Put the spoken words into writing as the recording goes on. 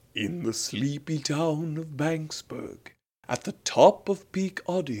In the sleepy town of Banksburg, at the top of peak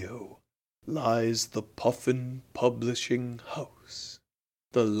audio, lies the Puffin Publishing House,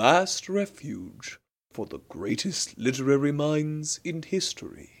 the last refuge for the greatest literary minds in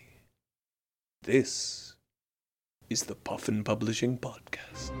history. This is the Puffin Publishing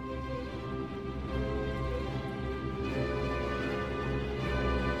Podcast.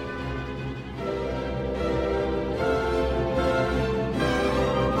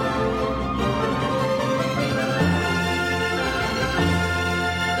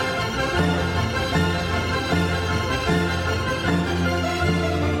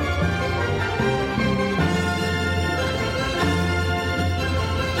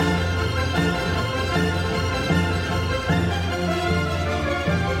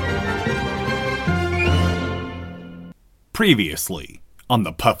 Previously on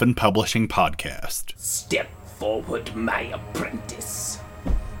the Puffin Publishing Podcast. Step forward, my apprentice.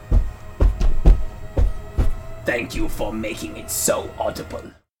 Thank you for making it so audible.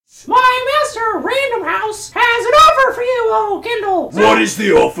 My master, Random House, has an offer for you, oh Kindle. What is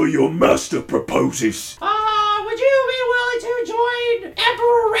the offer your master proposes? Would you be willing to join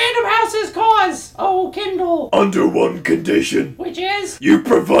Emperor Random House's cause, oh Kindle? Under one condition. Which is? You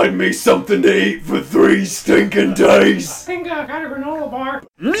provide me something to eat for 3 stinking days. I think I got a granola bar.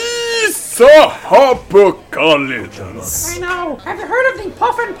 Misa Apocalypse. I know. Have you heard of the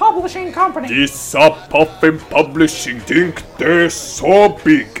Puffin Publishing Company? This Puffin Publishing think they're so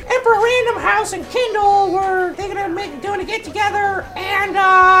big. Emperor Random House and Kindle were thinking of doing a get together and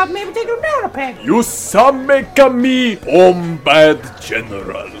maybe taking them down a peg. You make me bombard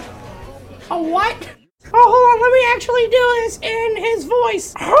general. A what? Oh, hold on, let me actually do this in his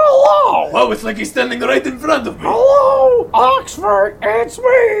voice. Hello! Wow, it's like he's standing right in front of me. Hello, Oxford, it's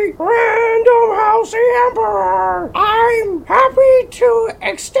me, Random House the Emperor. I'm happy to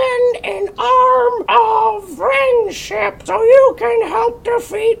extend an arm of friendship so you can help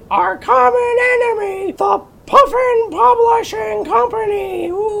defeat our common enemy, the Puffin Publishing Company.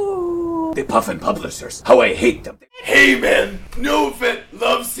 Ooh. The Puffin Publishers, how I hate them. Hey man, Novit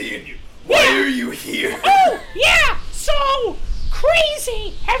loves seeing you. Why are you here? Oh, yeah, so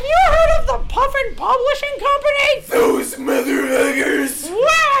crazy. Have you heard of the Puffin Publishing Company? Those motherfuckers. Well,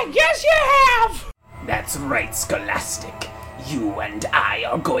 I guess you have. That's right, Scholastic. You and I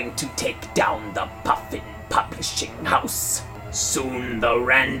are going to take down the Puffin Publishing House. Soon the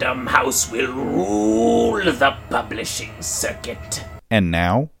Random House will rule the publishing circuit. And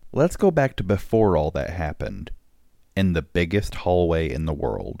now, let's go back to before all that happened, in the biggest hallway in the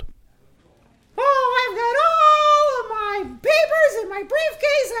world. Oh, I've got all of my papers in my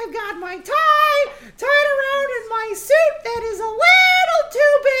briefcase. I've got my tie tied around in my suit that is a little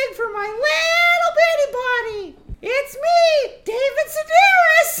too big for my little bitty body. It's me, David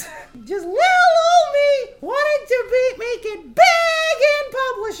Sedaris. Just little old me wanted to make it big in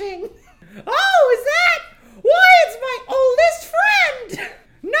publishing. Oh, is that? Why, it's my oldest friend.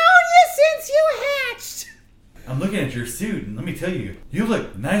 Known you since you hatched. I'm looking at your suit, and let me tell you, you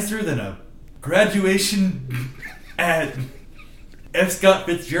look nicer than a graduation at F. Scott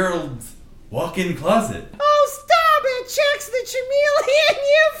Fitzgerald's walk-in closet. Oh, stop it, Chex the Chameleon,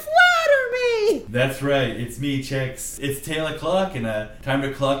 you flatter me! That's right, it's me, Chex. It's 10 o'clock, and time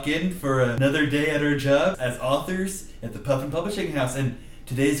to clock in for another day at our job as authors at the Puffin Publishing House, and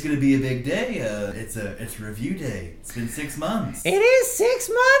today's gonna be a big day. It's review day. It's been 6 months. It is 6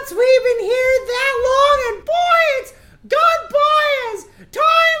 months we've been here that long, and boy, it's gone by as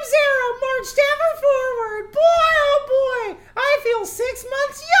time zero marched ever forward. Boy, oh boy, I feel 6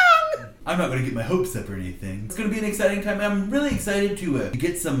 months young. I'm not gonna get my hopes up or anything. It's gonna be an exciting time. I'm really excited to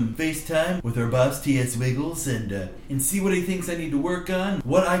get some FaceTime with our boss, T.S. Wiggles, and see what he thinks I need to work on,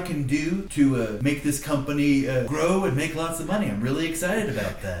 what I can do to make this company grow and make lots of money. I'm really excited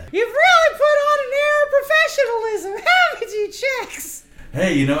about that. You've really put on an air of professionalism, haven't you, Chex?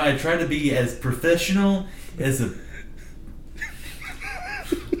 Hey, I try to be as professional as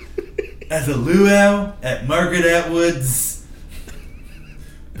a luau at Margaret Atwood's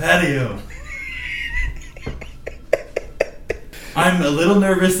patio. I'm a little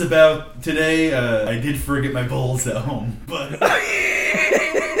nervous about today. I did forget my bowls at home, but... And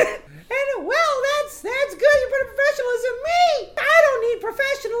well, that's good. You put professionalism. Me, I don't need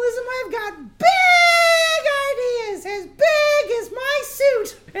professionalism. I've got big ideas, as big as my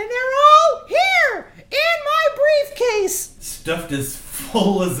suit, and they're all here in my briefcase. Stuffed as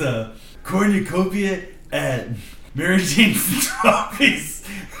full as a cornucopia at Mary Jane Strawberry's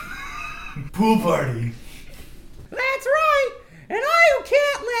pool party. That's right. And I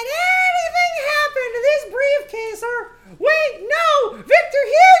can't let anything happen to this briefcase or... Wait, no! Victor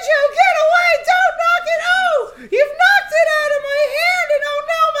Huge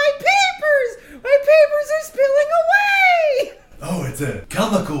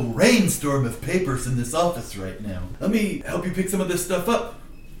papers in this office right now. Let me help you pick some of this stuff up.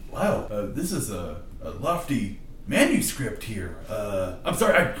 Wow, this is a lofty manuscript here. I'm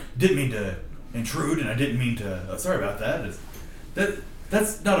sorry, I didn't mean to intrude, and I didn't mean to... sorry about that.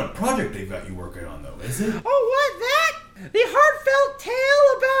 That's not a project they've got you working on, though, is it? Oh, what, that? The heartfelt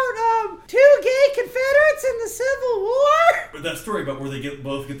tale about, two gay Confederates in the Civil War? But that story about where they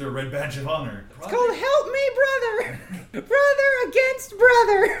both get their red badge of honor. It's called Help Me, Brother. Brother against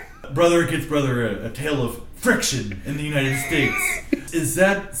brother. Brother against brother, a tale of friction in the United States. Is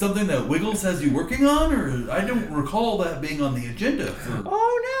that something that Wiggles has you working on, or I don't recall that being on the agenda?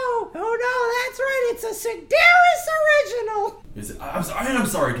 Oh no, that's right, it's a Sedaris original. Is it? I'm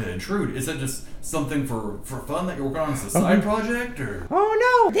sorry to intrude. Is that just something for fun that you're working on as a side project, or? Oh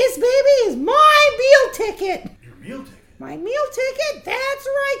no, this baby is my meal ticket. Your meal ticket? My meal ticket? That's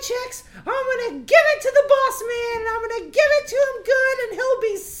right, Chicks. I'm gonna give it to the boss man, and I'm gonna give it to him good, and he'll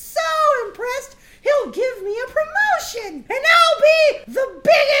be so impressed, he'll give me a promotion, and I'll be the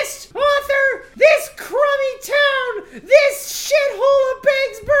biggest author this crummy town, this shithole of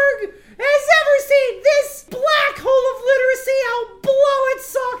Bagsburg has ever seen. This black hole of literacy, I'll blow its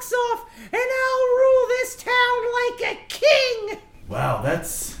socks off, and I'll rule this town like a king. Wow,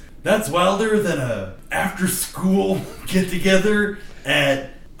 that's wilder than a after-school get-together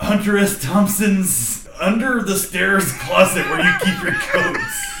at Hunter S. Thompson's under the stairs closet where you keep your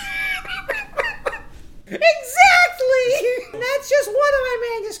coats. Exactly! That's just one of my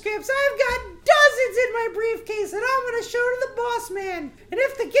manuscripts. I've got dozens in my briefcase that I'm going to show to the boss man. And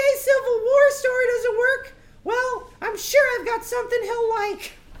if the gay Civil War story doesn't work, well, I'm sure I've got something he'll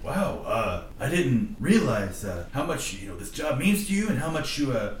like. Wow, I didn't realize how much this job means to you, and how much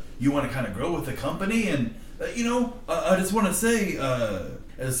you want to kind of grow with the company. And I just want to say,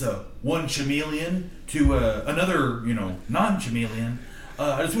 as one chameleon to another non-chameleon,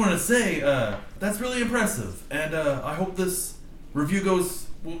 I just want to say that's really impressive, and I hope this review goes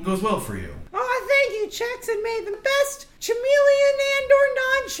well for you. Oh, thank you, Chex, and may the best chameleon and or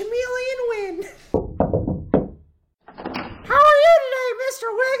non-chameleon win. How are you today, Mr.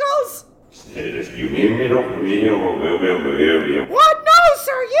 Wiggles? What? No,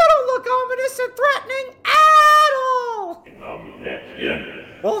 sir, you don't look ominous and threatening at all.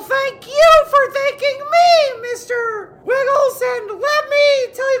 Well, thank you for thanking me, Mr. Wiggles, and let me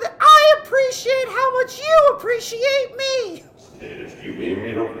tell you that I appreciate how much you appreciate me. Wait,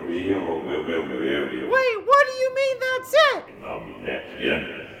 what do you mean that's it?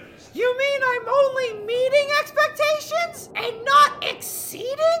 You mean I'm only meeting expectations and not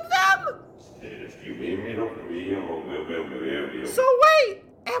exceeding them? So wait,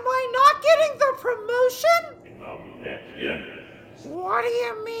 am I not getting the promotion? What do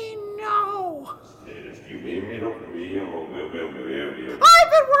you mean, no? I've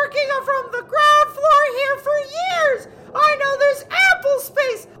been working from the ground floor here for years. I know there's ample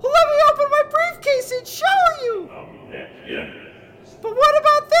space. Let me open my briefcase and show you. But what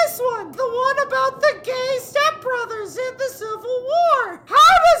about this one? The one about the gay stepbrothers in the Civil War.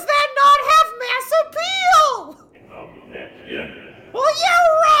 How does that not have mass appeal? Well,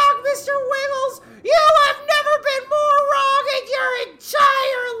 you're wrong, Mr. Wiggles. You have never been more wrong in your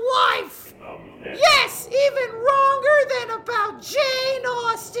entire life. Yes, even wronger than about Jane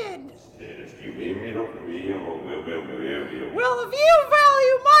Austen. Well, if you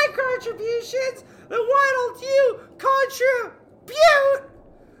value my contributions, then why don't you contribute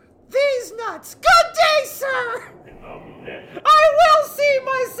these nuts? Good day, sir! I will see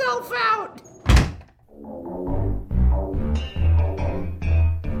myself out!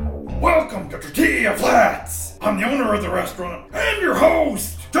 Welcome to Tortilla Flats! I'm the owner of the restaurant and your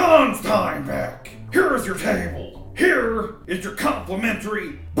host, John Steinbeck. Here is your table. Here is your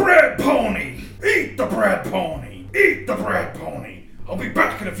complimentary bread pony. Eat the bread pony. Eat the bread pony. I'll be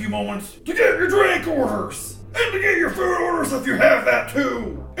back in a few moments to get your drink orders. And to get your food orders if you have that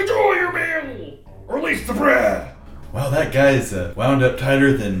too. Enjoy your meal. Or at least the bread. Wow, that guy's wound up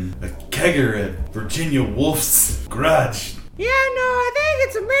tighter than a kegger at Virginia Woolf's garage. Yeah, no, I think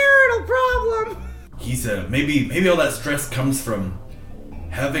it's a marital problem. He's maybe all that stress comes from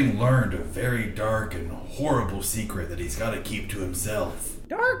having learned a very dark and horrible secret that he's got to keep to himself.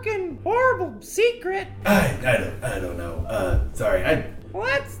 Dark and horrible secret? I don't know. Sorry. Well,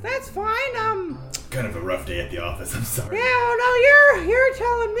 that's fine. Kind of a rough day at the office. I'm sorry. Yeah, no, you're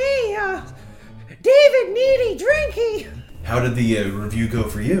telling me. David Needy Drinky. How did the review go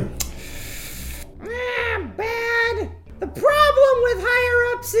for you? Bad. The problem with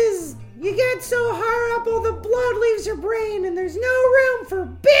higher-ups is you get so high up all the blood leaves your brain and there's no room for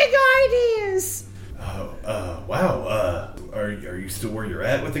big ideas. Wow. are you still where you're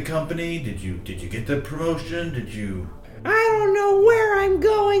at with the company? Did you get the promotion? Did you? I don't know where I'm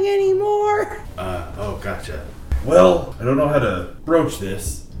going anymore. Oh, gotcha. Well, I don't know how to broach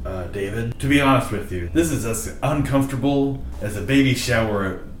this, David. To be honest with you, this is as uncomfortable as a baby shower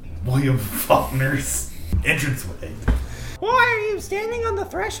at William Faulkner's entranceway. Why, are you standing on the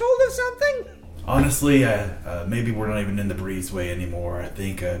threshold of something? Honestly, maybe we're not even in the breezeway anymore. I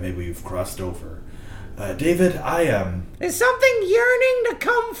think maybe we've crossed over. David, Is something yearning to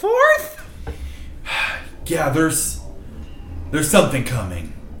come forth? Yeah, there's something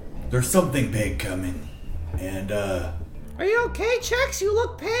coming. There's something big coming. And, Are you okay, Chex? You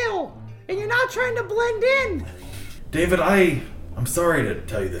look pale. And you're not trying to blend in. David, I'm sorry to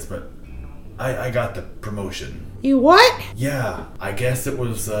tell you this, but I got the promotion. You what? Yeah, I guess it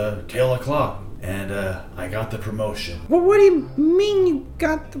was tail o'clock, and I got the promotion. Well, what do you mean you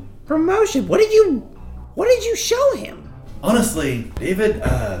got the promotion? What did you show him? Honestly, David,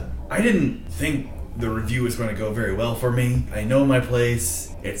 I didn't think the review was going to go very well for me. I know my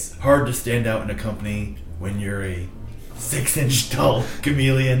place. It's hard to stand out in a company when you're a 6-inch tall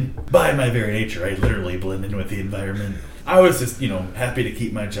chameleon. By my very nature, I literally blend in with the environment. I was just, happy to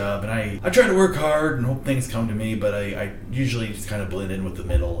keep my job, and I try to work hard and hope things come to me, but I usually just kind of blend in with the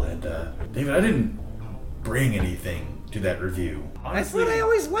middle. And, David, I didn't bring anything to that review. Honestly, That's what I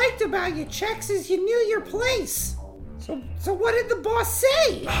always liked about you, Chex, is you knew your place. So what did the boss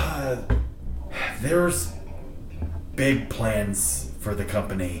say? There's big plans for the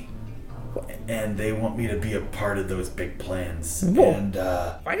company, and they want me to be a part of those big plans. Whoa. And,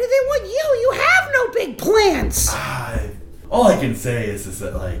 Why do they want you? You have no big plans. all I can say is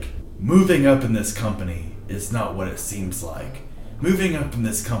that, moving up in this company is not what it seems like. Moving up in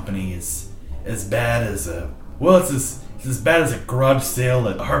this company is as bad as it's as bad as a garage sale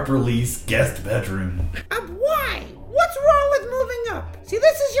at Harper Lee's guest bedroom. Why? What's wrong with moving up? See,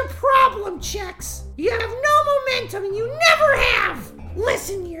 this is your problem, Chex. You have no momentum and you never have.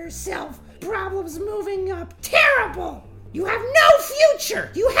 Listen to yourself. Problems moving up. Terrible. You have no future.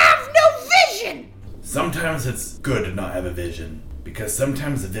 You have no vision. Sometimes it's good to not have a vision, because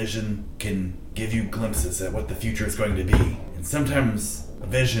sometimes a vision can give you glimpses at what the future is going to be. And sometimes a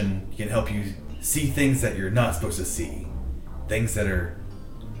vision can help you see things that you're not supposed to see. Things that are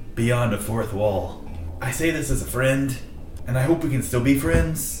beyond a fourth wall. I say this as a friend, and I hope we can still be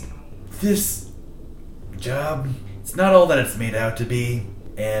friends. This job, it's not all that it's made out to be.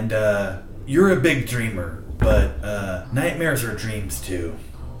 And, you're a big dreamer, but, nightmares are dreams too.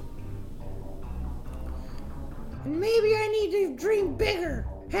 Maybe I need to dream bigger.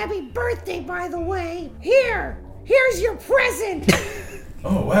 Happy birthday, by the way. Here's your present.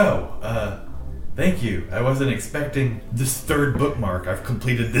 Oh, wow. Thank you. I wasn't expecting this third bookmark. I've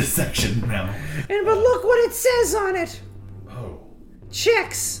completed this section now. But look what it says on it. Oh.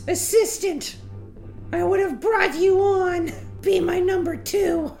 Chex, assistant. I would have brought you on. Be my number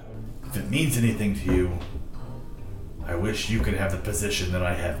 2. If it means anything to you, I wish you could have the position that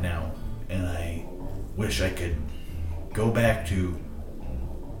I have now. And I wish I could go back to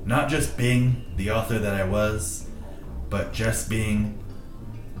not just being the author that I was, but just being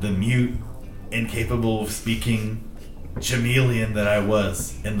the mute, incapable of speaking chameleon that I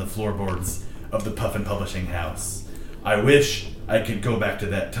was in the floorboards of the Puffin Publishing House. I wish I could go back to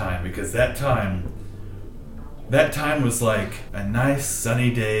that time, because that time was like a nice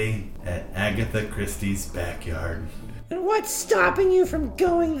sunny day at Agatha Christie's backyard. And what's stopping you from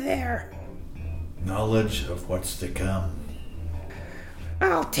going there? Knowledge of what's to come.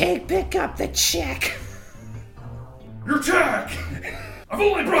 I'll pick up the check. Your check! I've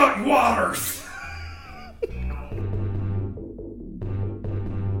only brought you waters!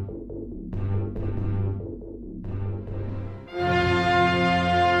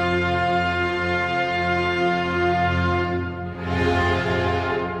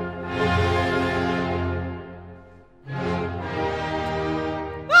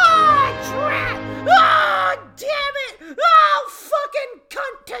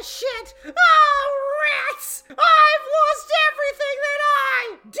 Shit! Oh, rats! I've lost everything that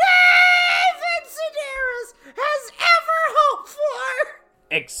David Sedaris, has ever hoped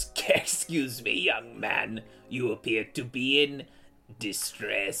for! Excuse me, young man. You appear to be in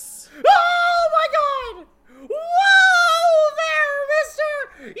distress. Oh my god! Whoa there,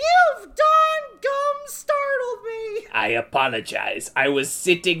 mister! You've done startled me! I apologize. I was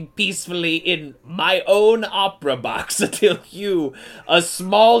sitting peacefully in my own opera box until you, a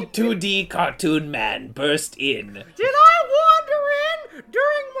small 2D cartoon man, burst in. Did I wander in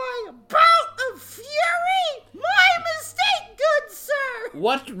during my bout of fury? My mistake, good sir!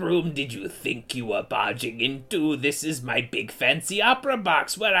 What room did you think you were barging into? This is my big fancy opera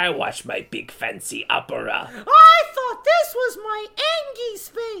box where I watch my big fancy opera. I thought this was my Angie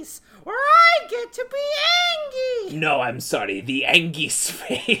space, where I get to be Angie. No, I'm sorry, the Angie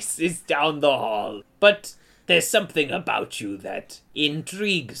space is down the hall. But there's something about you that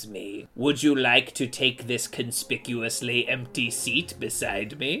intrigues me. Would you like to take this conspicuously empty seat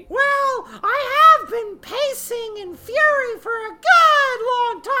beside me? Well, I have been pacing in fury for a good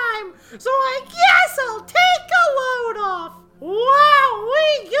long time, so I guess I'll take a load off. Wow,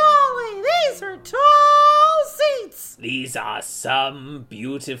 golly, these are tall seats. These are some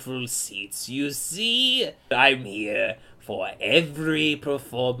beautiful seats. You see, I'm here for every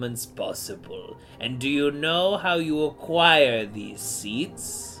performance possible. And do you know how you acquire these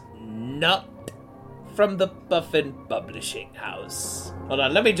seats? Not from the Puffin Publishing House. Hold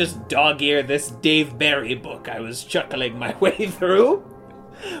on, let me just dog-ear this Dave Barry book I was chuckling my way through.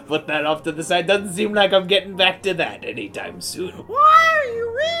 Put that off to the side. Doesn't seem like I'm getting back to that anytime soon. Why are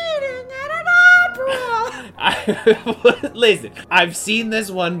you reading at an opera? Listen, I've seen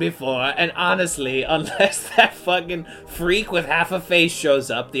this one before, and honestly, unless that fucking freak with half a face shows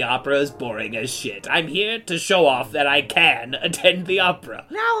up, the opera is boring as shit. I'm here to show off that I can attend the opera.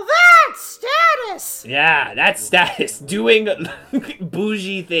 Now that's status! Yeah, that's status. Doing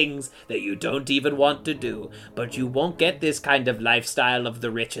bougie things that you don't even want to do. But you won't get this kind of lifestyle of the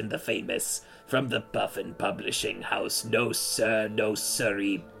rich and the famous from the Puffin Publishing House. No sir, no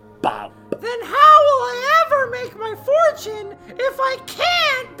sirree, Bob. Then how will I ever make my fortune if I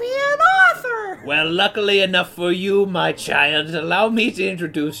can't be an author? Well, luckily enough for you, my child, allow me to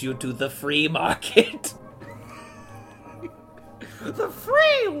introduce you to the free market. The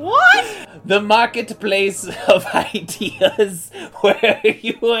free what? The marketplace of ideas where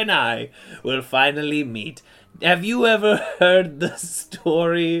you and I will finally meet. Have you ever heard the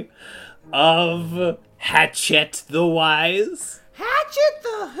story of Hatchet the Wise? Hatchet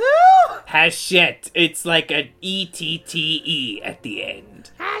the who? Hachette. It's like an E-T-T-E at the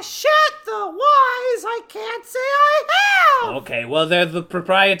end. Hachette the wise, I can't say I have. Okay, well, they're the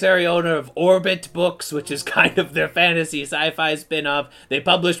proprietary owner of Orbit Books, which is kind of their fantasy sci-fi spin-off. They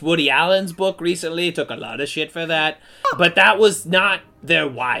published Woody Allen's book recently, took a lot of shit for that. But that was not their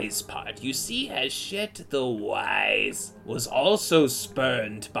wise part. You see, Hachette the Wise was also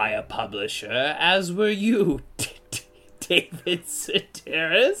spurned by a publisher, as were you, David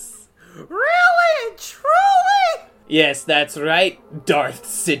Sedaris. Really and truly? Yes, that's right, Darth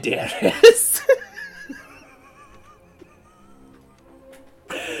Sedaris.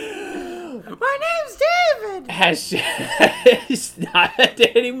 My name's David. It's not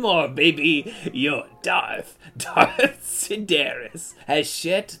anymore, baby. You're Darth Sedaris.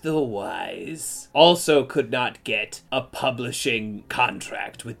 Hachette the Wise also could not get a publishing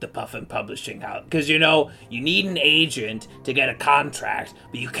contract with the Puffin Publishing House. Because, you know, you need an agent to get a contract,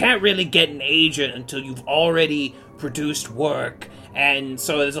 but you can't really get an agent until you've already produced work, and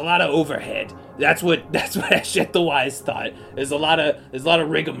so there's a lot of overhead. That's what Hachette the Wise thought. There's a lot of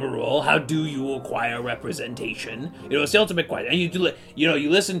rigmarole. How do you acquire representation? You know, it's the ultimate question. And you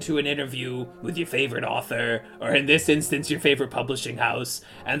listen to an interview with your favorite author, or in this instance, your favorite publishing house,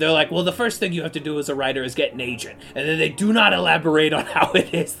 and they're like, well, the first thing you have to do as a writer is get an agent. And then they do not elaborate on how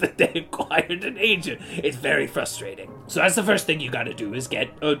it is that they acquired an agent. It's very frustrating. So that's the first thing you gotta do is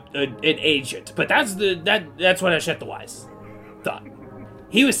get an agent. But that's what Hachette the Wise thought.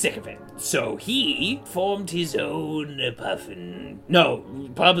 He was sick of it. So he formed his own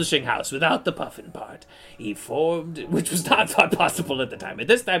publishing house without the Puffin part. He formed, which was not thought possible at the time. At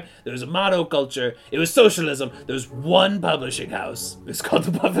this time, there was a monoculture. It was socialism. There was one publishing house. It was called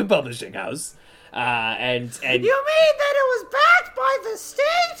the Puffin Publishing House. And You mean that it was backed by the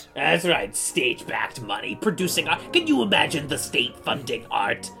state? That's right, state-backed money, producing art. Can you imagine the state funding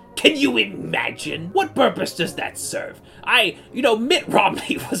art? Can you imagine? What purpose does that serve? Mitt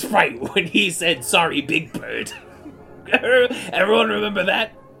Romney was right when he said, sorry, Big Bird. Everyone remember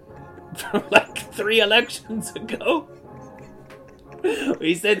that? From like 3 elections ago?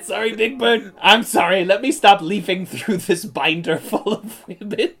 He said, sorry, Big Bird. I'm sorry, let me stop leafing through this binder full of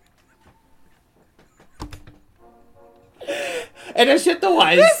women. And Hachette the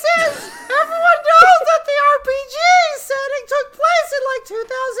Wise. Everyone knows that the RPG setting took place in like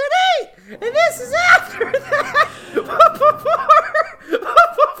 2008, and this is after that. But before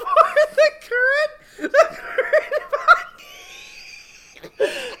the current.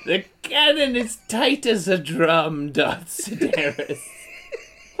 The cannon is tight as a drum, Darth Sedaris.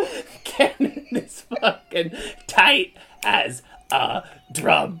 Cannon is fucking tight as a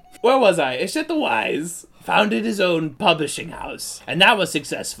drum. Where was I? Hachette the Wise founded his own publishing house, and that was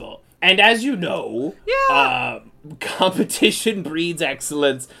successful. And as you know, competition breeds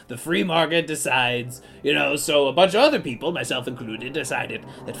excellence. The free market decides, so a bunch of other people, myself included, decided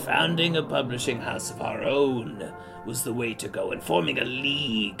that founding a publishing house of our own was the way to go, and forming a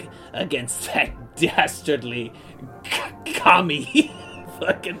league against that dastardly commie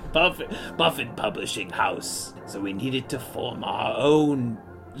fucking Puffin publishing house. So we needed to form our own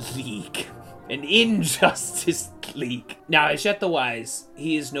league. An injustice league. Now, Hachette the Wise,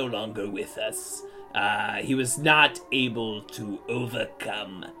 he is no longer with us. He was not able to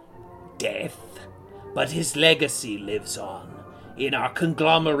overcome death, but his legacy lives on in our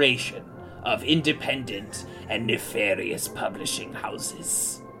conglomeration of independent and nefarious publishing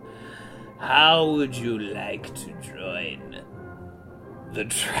houses. How would you like to join the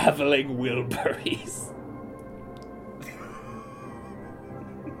Traveling Wilburys?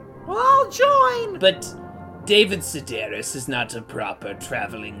 Well, I'll join! But David Sedaris is not a proper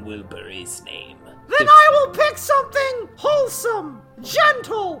Traveling Wilbury's name. Then I will pick something wholesome,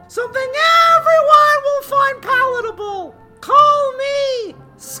 gentle, something everyone will find palatable. Call me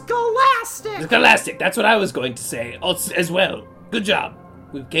Scholastic. Scholastic, that's what I was going to say as well. Good job.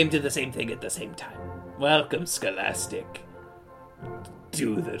 We came to the same thing at the same time. Welcome, Scholastic,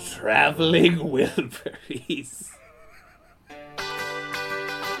 to the Traveling Wilburys.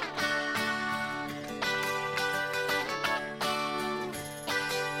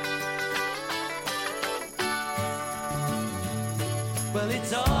 Well,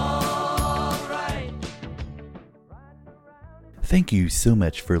 it's all right. Thank you so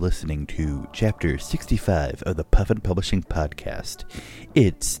much for listening to Chapter 65 of the Puffin Publishing Podcast.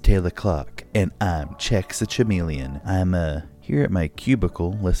 It's Taylor Clock, and I'm Chex the Chameleon. I'm here at my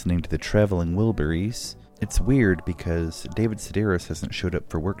cubicle listening to the Traveling Wilburys. It's weird because David Sedaris hasn't showed up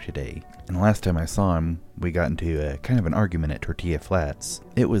for work today, and the last time I saw him, we got into kind of an argument at Tortilla Flats.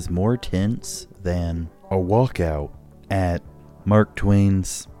 It was more tense than a walkout at Mark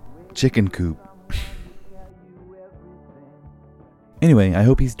Twain's chicken coop. Anyway, I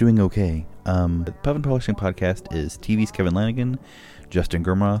hope he's doing okay. The Puffin Publishing Podcast is TV's Kevin Lanigan, Justin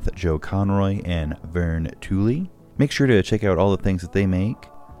Grimroth, Joe Conroy, and Vern Tooley. Make sure to check out all the things that they make.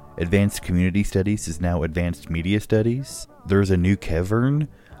 Advanced Community Studies is now Advanced Media Studies. There's a new Kevern.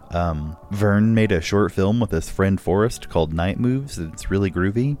 Vern made a short film with his friend Forrest called Night Moves. It's really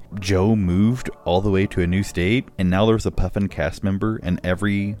groovy. Joe moved all the way to a new state, and now there's a Puffin cast member in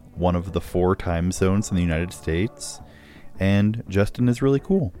every one of the 4 time zones in the United States. And Justin is really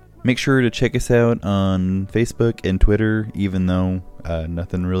cool. Make sure to check us out on Facebook and Twitter, even though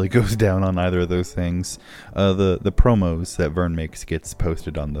nothing really goes down on either of those things. The promos that Vern makes gets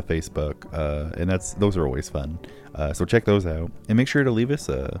posted on the Facebook, and those are always fun. So check those out, and make sure to leave us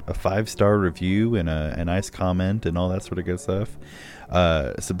a 5-star review and a nice comment and all that sort of good stuff.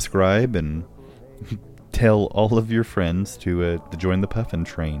 Subscribe and tell all of your friends to join the Puffin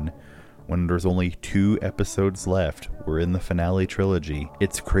train. When there's only 2 episodes left, we're in the finale trilogy.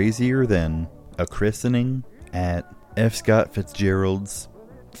 It's crazier than a christening at F. Scott Fitzgerald's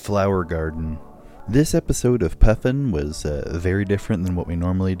flower garden. This episode of Puffin was very different than what we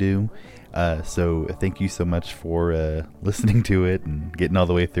normally do. So thank you so much for listening to it and getting all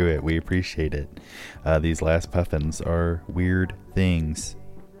the way through it. We appreciate it. These last Puffins are weird things.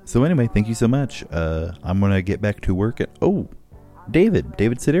 So anyway, thank you so much. I'm going to get back to work at... Oh, David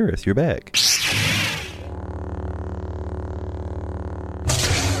Sedaris, you're back.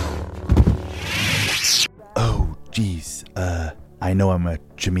 Oh, geez. I know I'm a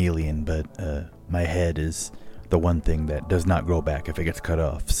chameleon, but my head is the one thing that does not grow back if it gets cut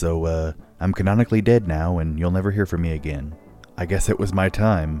off. So I'm canonically dead now, and you'll never hear from me again. I guess it was my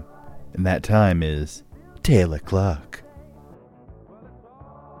time, and that time is Taylor Clock.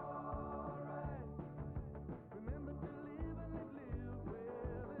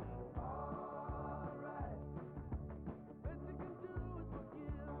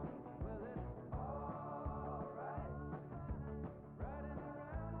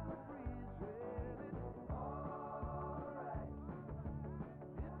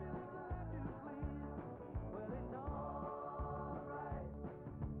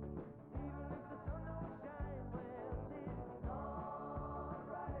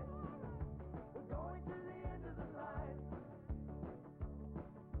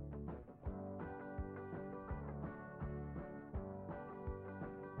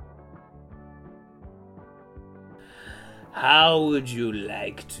 How would you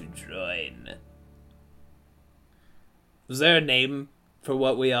like to join? Was there a name for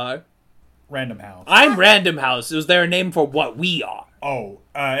what we are? Random House. I'm Random House. Is there a name for what we are?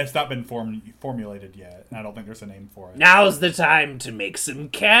 It's not been formulated yet, and I don't think there's a name for it. Now's the time to make some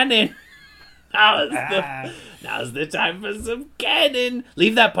canon. Now's the time for some canon.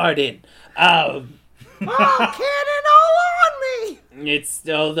 Leave that part in. Oh, cannon all on me! It's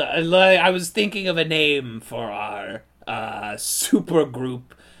still I was thinking of a name for our super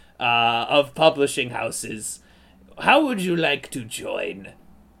group of publishing houses. How would you like to join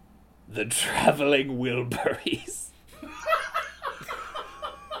the Traveling Wilburys?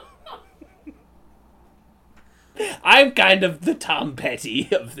 I'm kind of the Tom Petty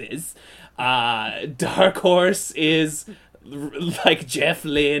of this. Dark Horse is like Jeff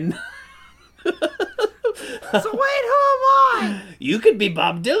Lynne. So wait, who am I? You could be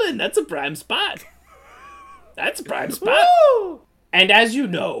Bob Dylan. That's a prime spot. Woo! And as you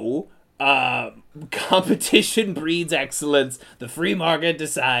know, competition breeds excellence. The free market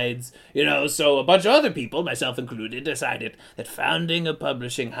decides, so a bunch of other people, myself included, decided that founding a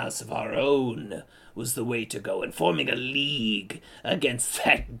publishing house of our own was the way to go, and forming a league against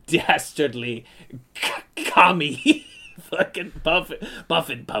that dastardly commie fucking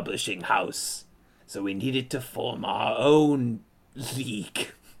Puffin publishing house. So we needed to form our own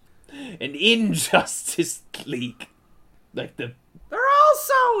league. An injustice league. Like the... They're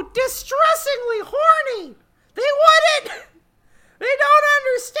also distressingly horny. They wouldn't. They don't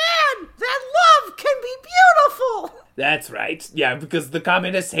understand that love can be beautiful. That's right. Yeah, because the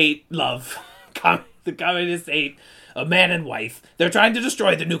communists hate love. The communists hate a man and wife. They're trying to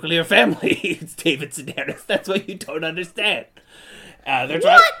destroy the nuclear family. It's David Sedaris. That's what you don't understand. They're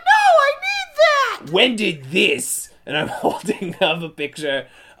trying... What? No, I need that. When did this? And I'm holding up a picture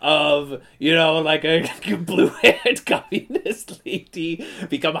of, like a blue-haired communist lady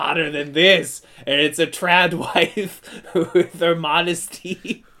become hotter than this. And it's a trad wife with her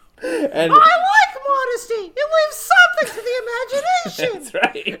modesty. And I like modesty. It leaves something to the imagination. That's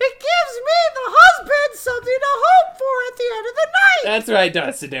right. It gives me, the husband, something to hope for at the end of the night. That's right,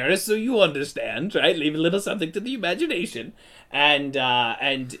 Sedaris. So you understand, right? Leave a little something to the imagination. And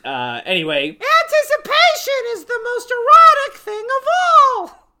anyway. Anticipation is the most erotic thing of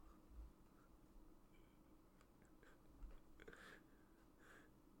all.